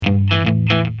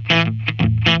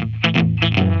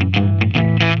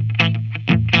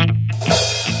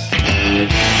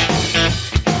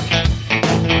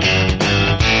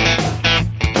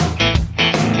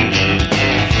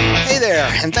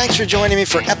joining me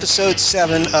for episode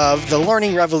 7 of the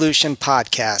Learning Revolution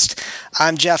podcast.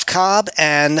 I'm Jeff Cobb,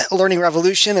 and Learning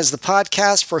Revolution is the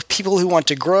podcast for people who want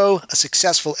to grow a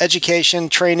successful education,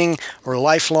 training, or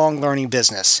lifelong learning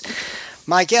business.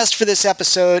 My guest for this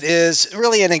episode is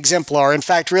really an exemplar, in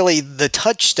fact, really the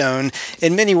touchstone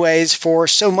in many ways for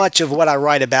so much of what I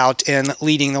write about in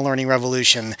Leading the Learning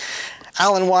Revolution.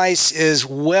 Alan Weiss is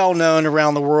well known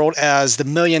around the world as the $1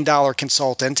 Million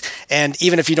Consultant, and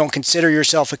even if you don't consider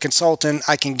yourself a consultant,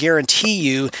 I can guarantee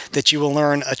you that you will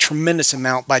learn a tremendous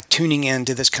amount by tuning in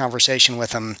to this conversation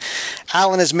with him.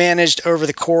 Alan has managed over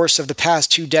the course of the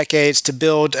past 2 decades to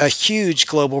build a huge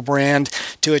global brand,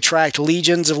 to attract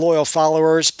legions of loyal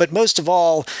followers, but most of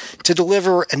all, to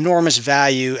deliver enormous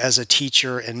value as a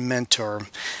teacher and mentor.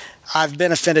 I've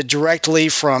benefited directly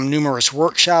from numerous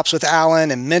workshops with Alan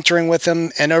and mentoring with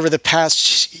him, and over the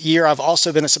past year, I've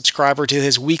also been a subscriber to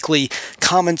his weekly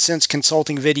Common Sense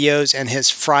Consulting videos and his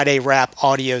Friday Wrap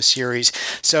audio series,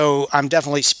 so I'm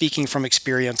definitely speaking from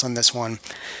experience on this one.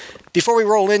 Before we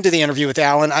roll into the interview with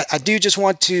Alan, I do just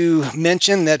want to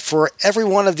mention that for every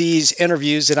one of these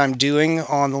interviews that I'm doing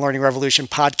on the Learning Revolution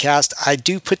podcast, I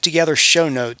do put together show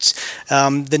notes.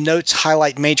 The notes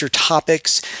highlight major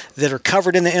topics that are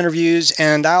covered in the interviews,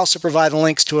 and I also provide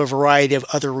links to a variety of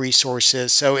other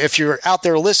resources. So if you're out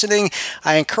there listening,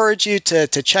 I encourage you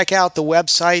to check out the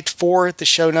website for the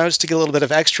show notes to get a little bit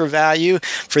of extra value.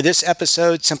 For this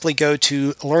episode, simply go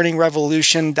to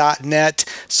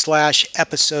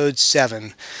learningrevolution.net/episode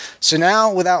 7. So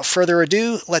now, without further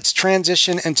ado, let's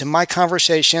transition into my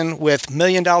conversation with $1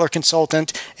 Million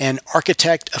Consultant and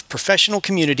Architect of Professional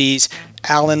Communities,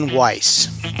 Alan Weiss.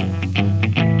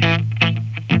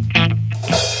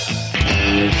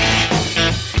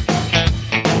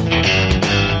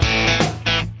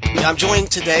 I'm joined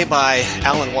today by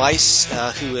Alan Weiss,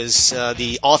 who is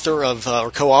the author of,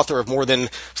 or co-author of more than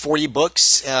 40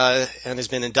 books and has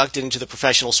been inducted into the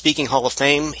Professional Speaking Hall of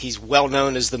Fame. He's well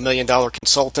known as the $1 Million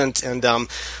Consultant, and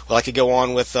I could go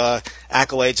on with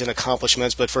accolades and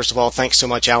accomplishments, but first of all, thanks so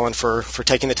much, Alan, for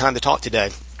taking the time to talk today.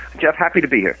 Jeff, happy to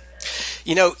be here.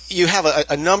 You know, you have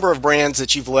a number of brands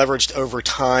that you've leveraged over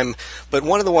time, but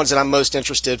one of the ones that I'm most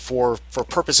interested for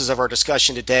purposes of our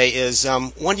discussion today is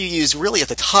one you use really at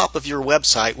the top of your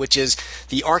website, which is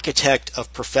the Architect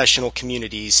of Professional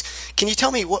Communities. Can you tell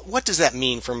me what does that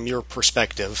mean from your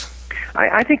perspective?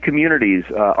 I think communities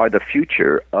are the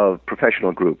future of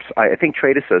professional groups. I think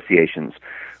trade associations,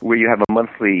 where you have a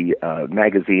monthly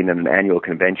magazine and an annual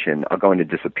convention, are going to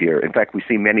disappear. In fact, we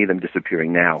see many of them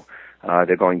disappearing now.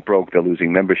 They're going broke, they're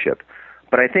losing membership.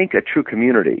 But I think a true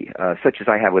community, such as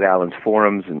I have with Alan's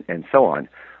forums and so on,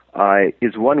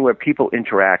 is one where people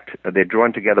interact. They're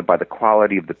drawn together by the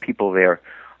quality of the people there.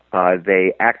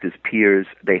 They act as peers,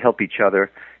 they help each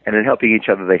other, and in helping each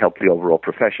other, they help the overall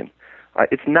profession.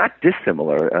 It's not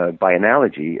dissimilar, by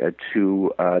analogy,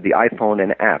 to the iPhone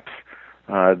and apps.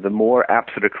 The more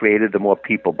apps that are created, the more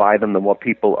people buy them, the more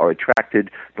people are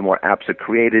attracted, the more apps are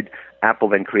created. Apple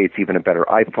then creates even a better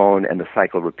iPhone, and the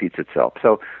cycle repeats itself.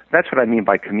 So that's what I mean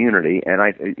by community, and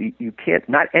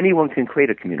not anyone can create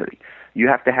a community. You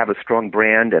have to have a strong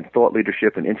brand and thought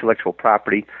leadership and intellectual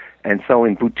property, and so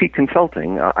in boutique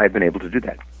consulting, I've been able to do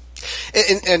that.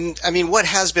 And I mean, what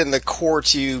has been the core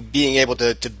to being able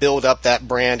to build up that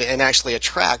brand and actually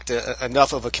attract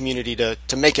enough of a community to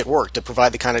make it work, to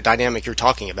provide the kind of dynamic you're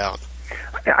talking about?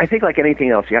 I think like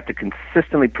anything else, you have to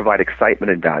consistently provide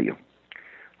excitement and value.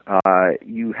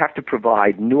 You have to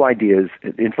provide new ideas,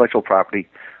 intellectual property,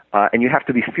 and you have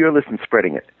to be fearless in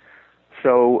spreading it.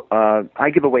 So I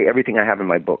give away everything I have in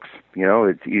my books. You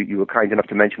know, you were kind enough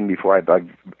to mention before. I've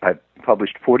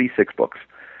published 46 books,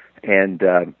 and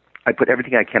I put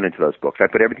everything I can into those books. I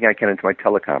put everything I can into my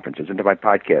teleconferences, into my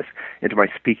podcasts, into my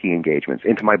speaking engagements,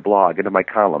 into my blog, into my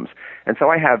columns. And so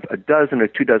I have a dozen or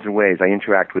 24 ways I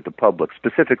interact with the public,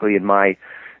 specifically in my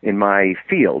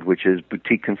field, which is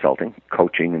boutique consulting,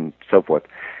 coaching, and so forth.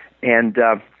 And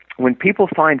when people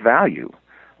find value,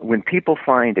 when people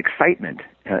find excitement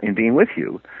in being with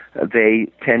you, they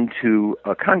tend to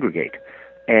congregate.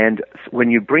 And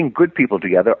when you bring good people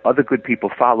together, other good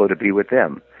people follow to be with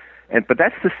them. But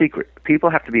that's the secret. People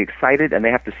have to be excited, and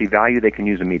they have to see value they can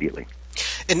use immediately.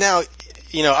 And now,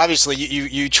 you know, obviously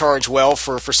you charge well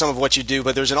for some of what you do,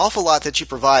 but there's an awful lot that you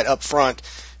provide up front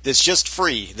that's just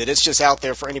free, that it's just out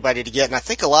there for anybody to get. And I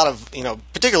think a lot of, you know,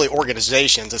 particularly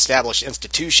organizations, established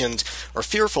institutions, are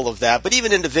fearful of that. But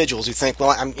even individuals who think,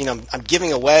 well, I'm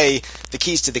giving away the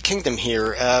keys to the kingdom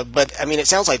here. But I mean, it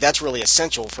sounds like that's really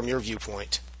essential from your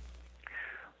viewpoint.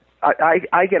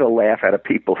 I get a laugh out of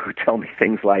people who tell me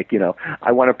things like,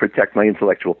 I want to protect my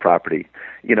intellectual property.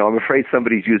 I'm afraid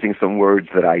somebody's using some words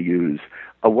that I use.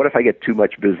 What if I get too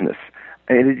much business?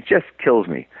 And it just kills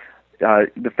me.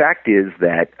 The fact is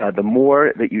that the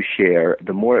more that you share,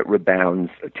 the more it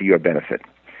rebounds to your benefit.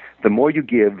 The more you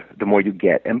give, the more you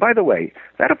get. And by the way,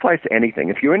 that applies to anything.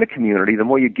 If you're in a community, the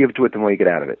more you give to it, the more you get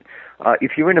out of it.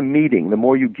 If you're in a meeting, the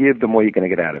more you give, the more you're going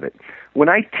to get out of it. When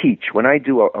I teach, when I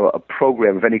do a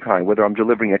program of any kind, whether I'm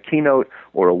delivering a keynote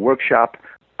or a workshop,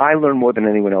 I learn more than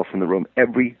anyone else in the room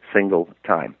every single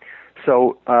time.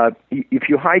 So if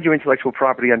you hide your intellectual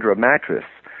property under a mattress,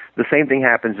 the same thing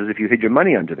happens as if you hid your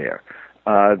money under there.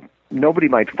 Nobody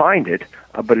might find it,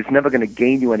 but it's never going to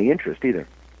gain you any interest either.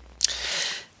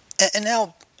 And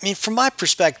now, from my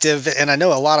perspective, and I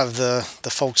know a lot of the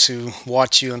folks who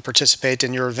watch you and participate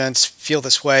in your events feel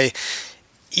this way,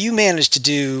 you manage to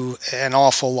do an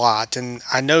awful lot. And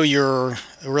I know you're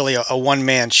really a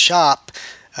one-man shop,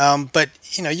 but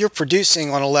you're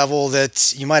producing on a level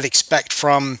that you might expect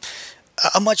from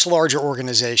a much larger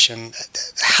organization.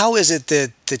 How is it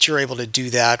that you're able to do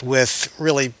that with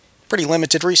really pretty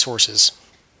limited resources?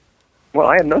 Well,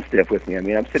 I have no staff with me.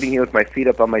 I'm sitting here with my feet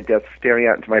up on my desk, staring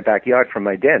out into my backyard from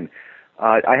my den.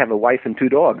 I have a wife and 2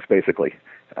 dogs, basically.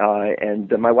 And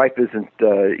my wife isn't,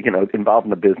 involved in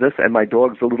the business, and my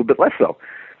dog's a little bit less so.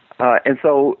 And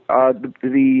so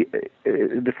the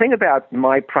thing about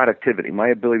my productivity, my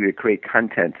ability to create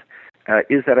content,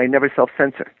 is that I never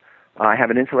self-censor. I have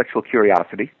an intellectual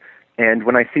curiosity, and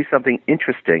when I see something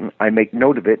interesting, I make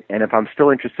note of it, and if I'm still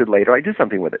interested later, I do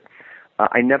something with it.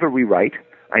 I never rewrite.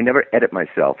 I never edit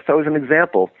myself. So as an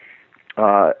example,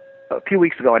 a few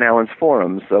weeks ago on Allen's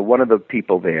Forums, one of the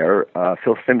people there,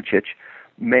 Phil Simchich,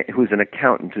 who's an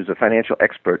accountant, who's a financial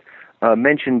expert,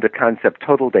 mentioned the concept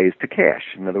total days to cash.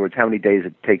 In other words, how many days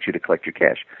it takes you to collect your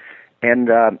cash. And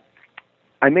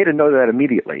I made a note of that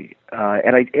immediately.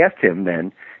 And I asked him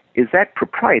then, is that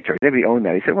proprietary? Does anybody own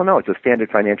that? He said, well, no, it's a standard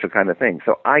financial kind of thing.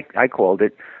 So I called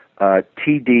it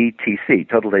TDTC,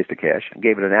 total days to cash, and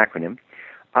gave it an acronym.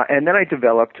 And then I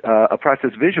developed a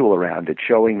process visual around it,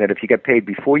 showing that if you get paid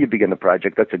before you begin the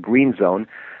project, that's a green zone.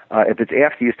 If it's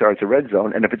after you start, it's a red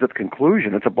zone. And if it's at the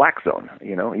conclusion, it's a black zone.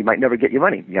 You might never get your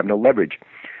money. You have no leverage.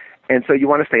 And so you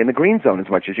want to stay in the green zone as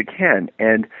much as you can.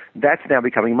 And that's now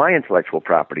becoming my intellectual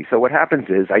property. So what happens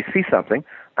is I see something,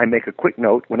 I make a quick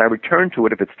note. When I return to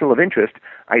it, if it's still of interest,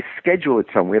 I schedule it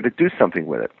somewhere to do something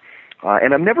with it.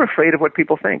 And I'm never afraid of what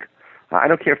people think. I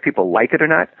don't care if people like it or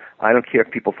not. I don't care if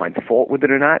people find fault with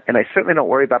it or not. And I certainly don't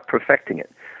worry about perfecting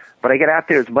it. But I get out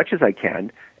there as much as I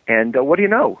can, and what do you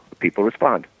know? People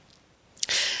respond.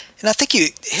 And I think you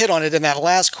hit on it in that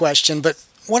last question, but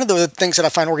one of the things that I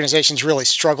find organizations really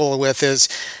struggle with is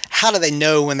how do they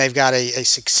know when they've got a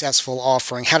successful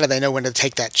offering? How do they know when to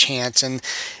take that chance? And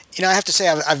I have to say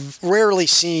I've rarely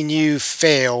seen you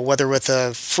fail, whether with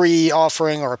a free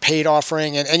offering or a paid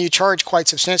offering, and you charge quite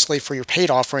substantially for your paid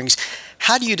offerings.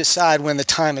 How do you decide when the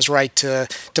time is right to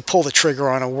pull the trigger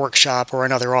on a workshop or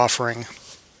another offering?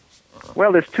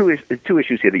 Well, there's two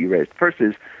issues here that you raised. First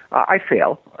is I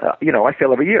fail. I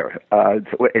fail every year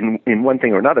in one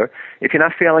thing or another. If you're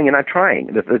not failing, you're not trying.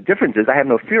 The difference is I have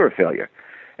no fear of failure.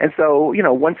 And so,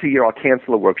 once a year I'll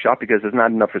cancel a workshop because there's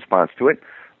not enough response to it.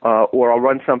 Or I'll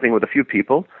run something with a few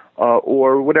people,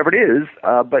 or whatever it is,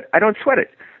 but I don't sweat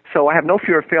it. So I have no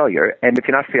fear of failure, and if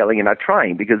you're not failing, you're not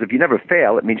trying, because if you never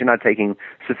fail, it means you're not taking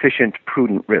sufficient,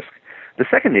 prudent risk. The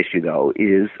second issue, though,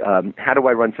 is how do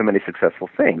I run so many successful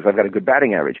things? I've got a good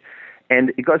batting average.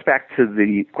 And it goes back to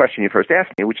the question you first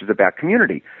asked me, which is about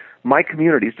community. My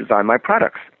communities design my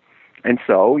products. And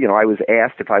so, I was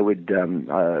asked if I would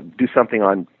do something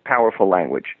on powerful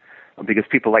language, because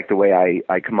people like the way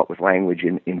I come up with language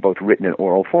in both written and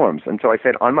oral forms. And so I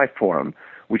said on my forum,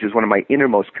 which is one of my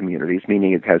innermost communities,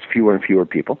 meaning it has fewer and fewer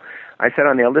people, I said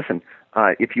on there, listen,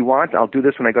 if you want, I'll do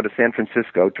this when I go to San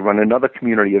Francisco to run another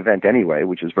community event anyway,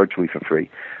 which is virtually for free,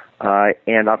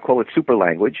 and I'll call it Super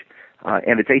Language,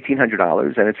 and it's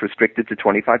 $1,800, and it's restricted to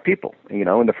 25 people,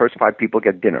 and the first 5 people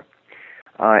get dinner.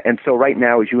 And so right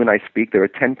now, as you and I speak, there are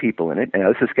 10 people in it. And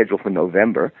this is scheduled for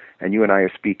November, and you and I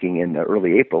are speaking in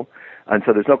early April. And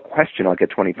so there's no question I'll get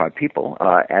 25 people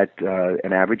at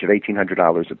an average of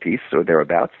 $1,800 apiece or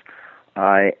thereabouts.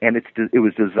 And it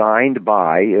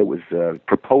was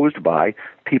proposed by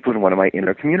people in one of my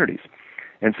inner communities.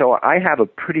 And so I have a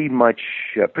pretty much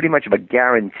of a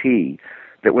guarantee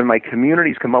that when my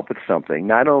communities come up with something,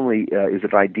 not only is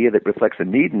it an idea that reflects a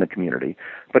need in the community,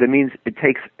 but it means it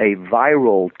takes a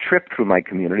viral trip through my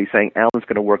community saying, Alan's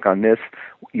going to work on this,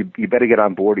 you better get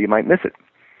on board or you might miss it.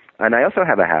 And I also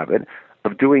have a habit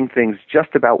of doing things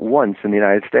just about once in the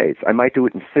United States. I might do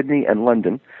it in Sydney and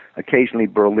London, occasionally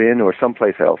Berlin or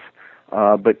someplace else.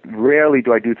 But rarely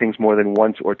do I do things more than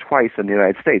once or twice in the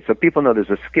United States. So people know there's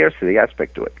a scarcity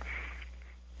aspect to it.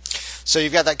 So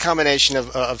you've got that combination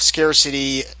of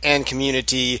scarcity and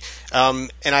community,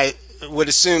 and I would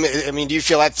assume, I mean, do you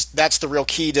feel that's the real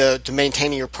key to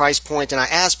maintaining your price point? And I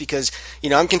ask because,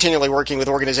 I'm continually working with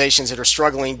organizations that are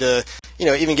struggling to,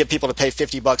 even get people to pay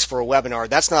 $50 for a webinar.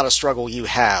 That's not a struggle you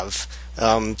have.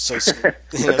 Thank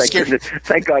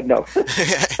God, no.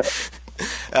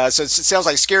 So it sounds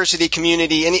like scarcity,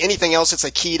 community, anything else that's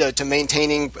a key to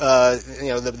maintaining,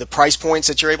 the price points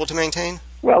that you're able to maintain?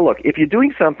 Well, look, if you're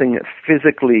doing something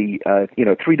physically,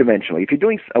 three-dimensionally, if you're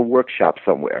doing a workshop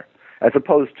somewhere, as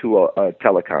opposed to a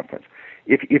teleconference,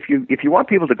 if you want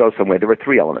people to go somewhere, there are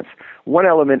three elements. One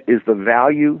element is the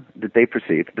value that they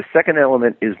perceive. The second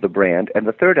element is the brand, and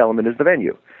the third element is the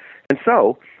venue. And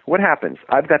so, what happens?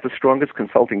 I've got the strongest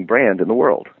consulting brand in the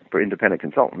world for independent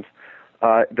consultants.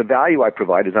 The value I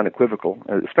provide is unequivocal,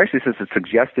 especially since it's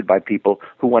suggested by people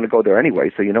who want to go there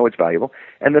anyway, so it's valuable.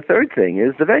 And the third thing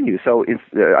is the venue. So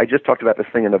I just talked about this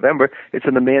thing in November. It's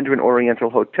in the Mandarin Oriental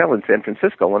Hotel in San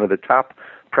Francisco, one of the top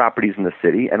properties in the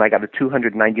city, and I got a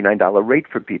 $299 rate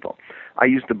for people. I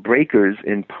used the Breakers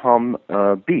in Palm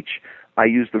Beach. I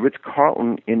used the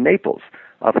Ritz-Carlton in Naples.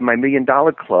 For my $1 Million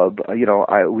Club,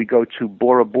 we go to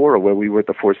Bora Bora, where we were at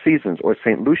the Four Seasons, or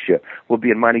St. Lucia. We'll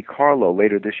be in Monte Carlo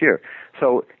later this year.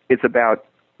 So it's about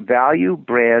value,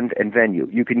 brand, and venue.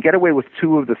 You can get away with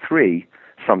two of the three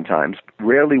sometimes,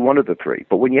 rarely one of the three.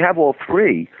 But when you have all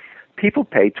three, people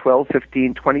pay $12,000,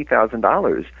 $15,000,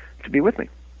 $20,000 to be with me.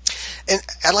 And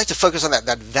I'd like to focus on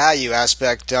that value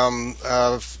aspect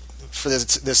for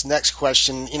this next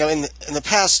question. In the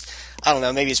past, I don't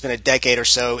know, maybe it's been a decade or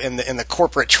so in the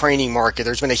corporate training market,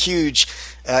 there's been a huge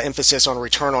emphasis on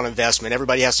return on investment.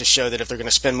 Everybody has to show that if they're going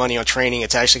to spend money on training,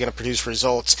 it's actually going to produce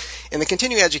results. In the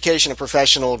continuing education and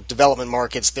professional development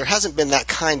markets, there hasn't been that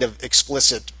kind of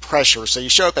explicit pressure. So you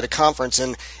show up at a conference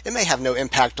and it may have no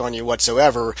impact on you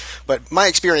whatsoever. But my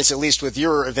experience, at least with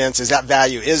your events, is that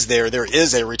value is there. There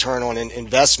is a return on an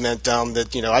investment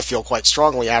that I feel quite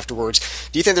strongly afterwards.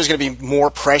 Do you think there's going to be more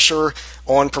pressure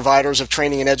on providers of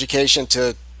training and education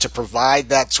to provide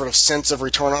that sort of sense of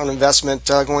return on investment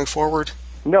going forward?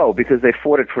 No, because they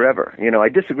fought it forever. I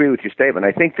disagree with your statement.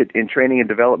 I think that in training and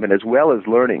development as well as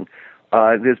learning,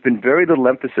 there's been very little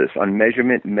emphasis on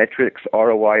measurement, metrics,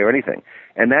 ROI, or anything.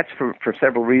 And that's for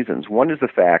several reasons. One is the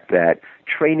fact that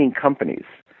training companies,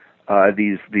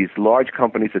 these large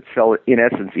companies that sell, in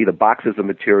essence, either boxes of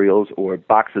materials or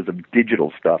boxes of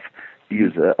digital stuff, to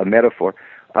use a metaphor,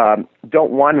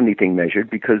 don't want anything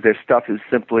measured because their stuff is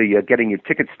simply getting your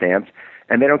ticket stamped,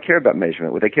 and they don't care about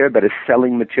measurement. What they care about is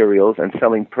selling materials and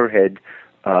selling per head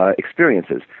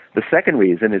experiences. The second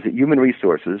reason is that human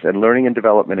resources and learning and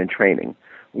development and training,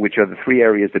 which are the three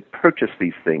areas that purchase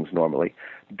these things normally,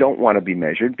 don't want to be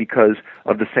measured because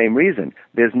of the same reason.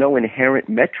 There's no inherent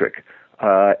metric,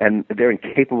 and they're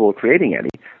incapable of creating any,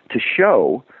 to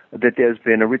show that there's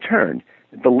been a return.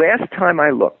 The last time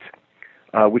I looked,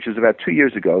 which is about 2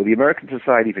 years ago, the American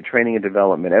Society for Training and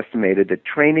Development estimated that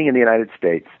training in the United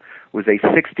States was a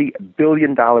 $60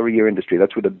 billion a year industry.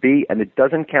 That's with a B, and it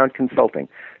doesn't count consulting.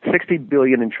 $60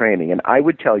 billion in training, and I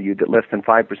would tell you that less than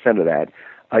 5% of that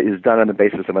is done on the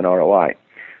basis of an ROI.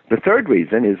 The third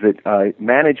reason is that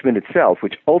management itself,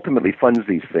 which ultimately funds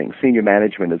these things, senior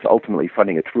management is ultimately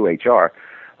funding it through HR,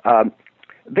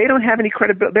 they don't have any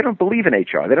credibility. They don't believe in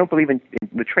HR. They don't believe in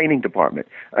the training department.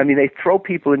 I mean, they throw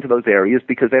people into those areas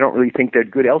because they don't really think they're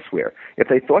good elsewhere. If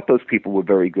they thought those people were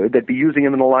very good, they'd be using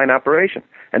them in a line operation.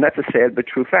 And that's a sad but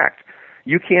true fact.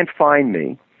 You can't find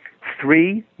me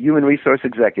 3 human resource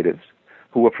executives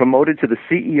who were promoted to the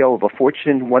CEO of a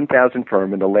Fortune 1000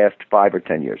 firm in the last 5 or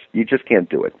 10 years. You just can't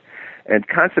do it. And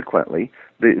consequently,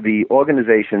 the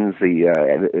organizations, the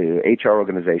HR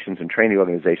organizations and training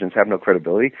organizations have no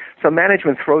credibility. So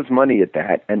management throws money at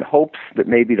that and hopes that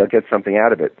maybe they'll get something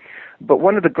out of it. But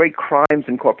one of the great crimes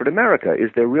in corporate America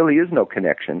is there really is no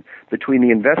connection between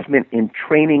the investment in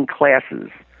training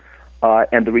classes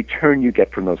and the return you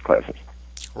get from those classes.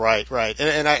 Right.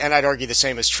 And I'd argue the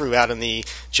same is true out in the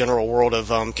general world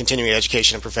of continuing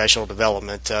education and professional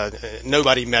development.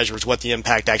 Nobody measures what the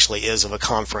impact actually is of a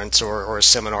conference or a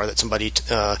seminar that somebody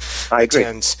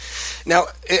attends. Now,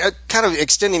 kind of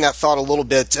extending that thought a little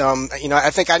bit, I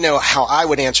think I know how I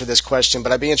would answer this question,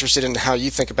 but I'd be interested in how you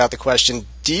think about the question.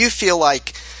 Do you feel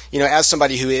like, as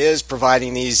somebody who is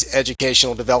providing these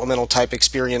educational, developmental type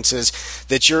experiences,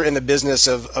 that you're in the business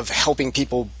of helping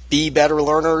people be better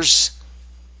learners?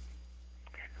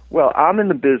 Well, I'm in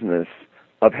the business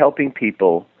of helping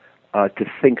people to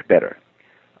think better.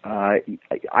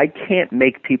 I can't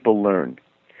make people learn,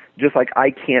 just like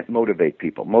I can't motivate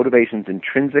people. Motivation's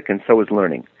intrinsic, and so is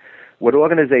learning. What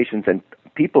organizations and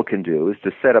people can do is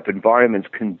to set up environments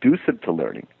conducive to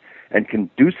learning and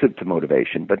conducive to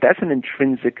motivation, but that's an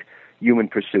intrinsic human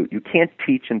pursuit. You can't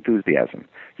teach enthusiasm.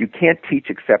 You can't teach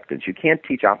acceptance. You can't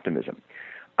teach optimism.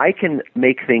 I can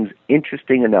make things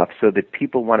interesting enough so that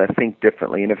people want to think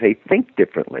differently, and if they think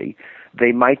differently,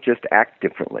 they might just act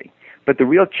differently. But the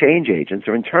real change agents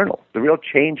are internal. The real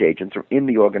change agents are in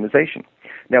the organization.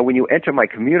 Now, when you enter my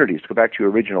communities, to go back to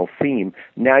your original theme,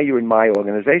 now you're in my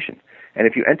organization. And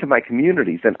if you enter my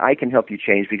communities, then I can help you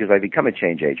change because I become a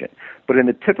change agent. But in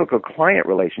the typical client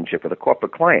relationship with a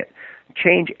corporate client,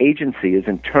 change agency is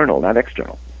internal, not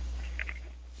external.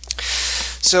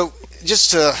 So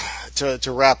just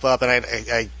to wrap up, and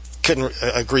I couldn't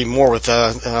agree more with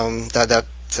that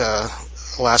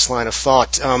last line of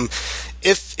thought.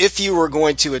 If you were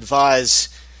going to advise,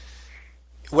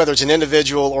 whether it's an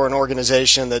individual or an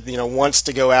organization that wants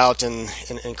to go out and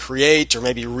create or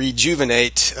maybe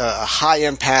rejuvenate a high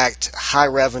impact, high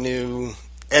revenue,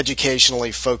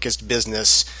 educationally focused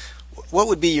business, what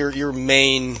would be your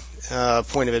main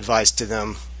point of advice to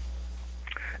them?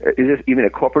 Is this even a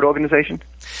corporate organization?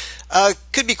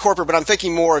 Could be corporate, but I'm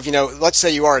thinking more of, let's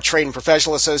say you are a trade and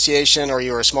professional association, or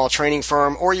you're a small training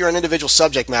firm, or you're an individual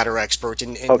subject matter expert.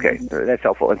 Okay, that's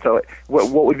helpful. And so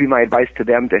what would be my advice to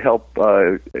them to help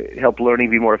learning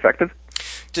be more effective?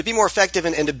 To be more effective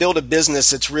and to build a business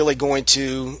that's really going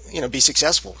to, be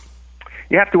successful.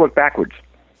 You have to work backwards.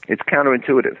 It's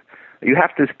counterintuitive. You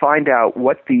have to find out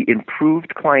what the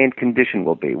improved client condition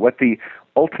will be, what the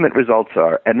ultimate results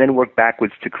are, and then work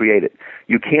backwards to create it.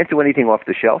 You can't do anything off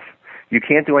the shelf. You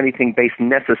can't do anything based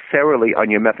necessarily on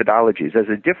your methodologies. There's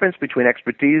a difference between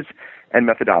expertise and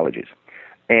methodologies.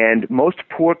 And most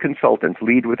poor consultants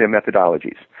lead with their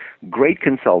methodologies. Great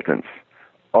consultants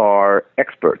are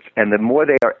experts, and the more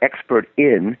they are expert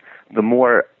in, the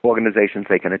more organizations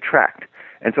they can attract.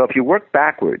 And so if you work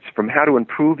backwards from how to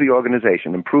improve the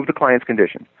organization, improve the client's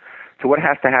condition, to what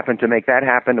has to happen to make that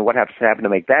happen and what has to happen to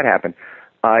make that happen,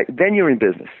 then you're in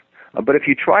business. But if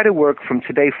you try to work from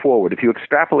today forward, if you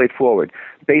extrapolate forward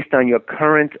based on your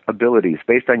current abilities,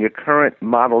 based on your current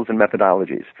models and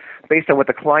methodologies, based on what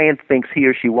the client thinks he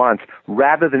or she wants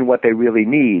rather than what they really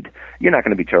need, you're not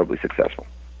going to be terribly successful.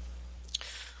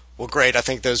 Well, great. I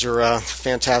think those are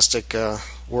fantastic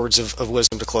words of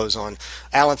wisdom to close on.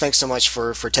 Alan, thanks so much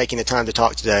for taking the time to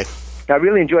talk today. I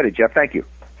really enjoyed it, Jeff. Thank you.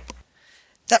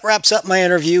 That wraps up my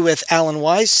interview with Alan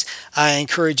Weiss. I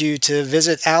encourage you to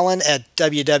visit Alan at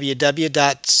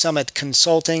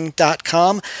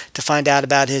www.summitconsulting.com to find out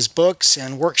about his books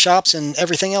and workshops and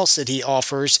everything else that he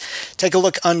offers. Take a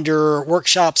look under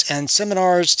workshops and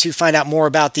seminars to find out more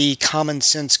about the Common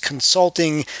Sense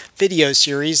Consulting video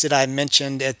series that I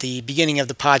mentioned at the beginning of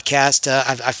the podcast.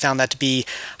 I've found that to be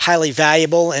highly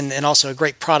valuable and also a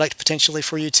great product potentially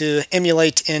for you to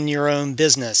emulate in your own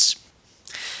business.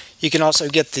 You can also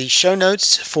get the show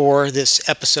notes for this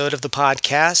episode of the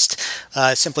podcast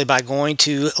simply by going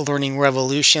to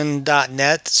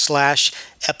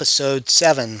learningrevolution.net/episode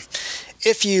 7.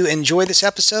 If you enjoy this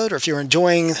episode, or if you're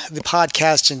enjoying the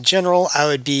podcast in general, I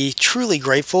would be truly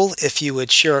grateful if you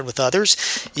would share it with others.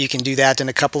 You can do that in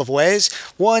a couple of ways.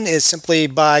 One is simply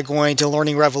by going to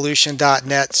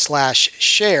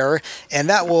learningrevolution.net/share, and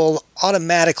that will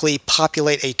automatically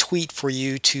populate a tweet for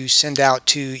you to send out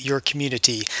to your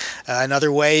community.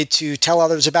 Another way to tell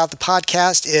others about the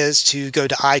podcast is to go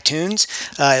to iTunes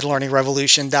at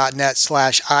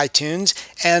learningrevolution.net/iTunes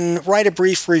and write a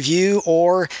brief review,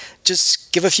 or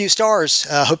just give a few stars,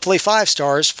 hopefully 5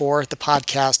 stars for the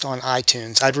podcast on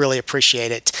iTunes. I'd really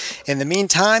appreciate it. In the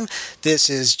meantime, this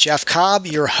is Jeff Cobb,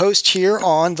 your host here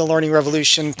on the Learning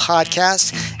Revolution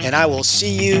podcast, and I will see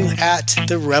you at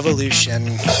the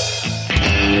revolution.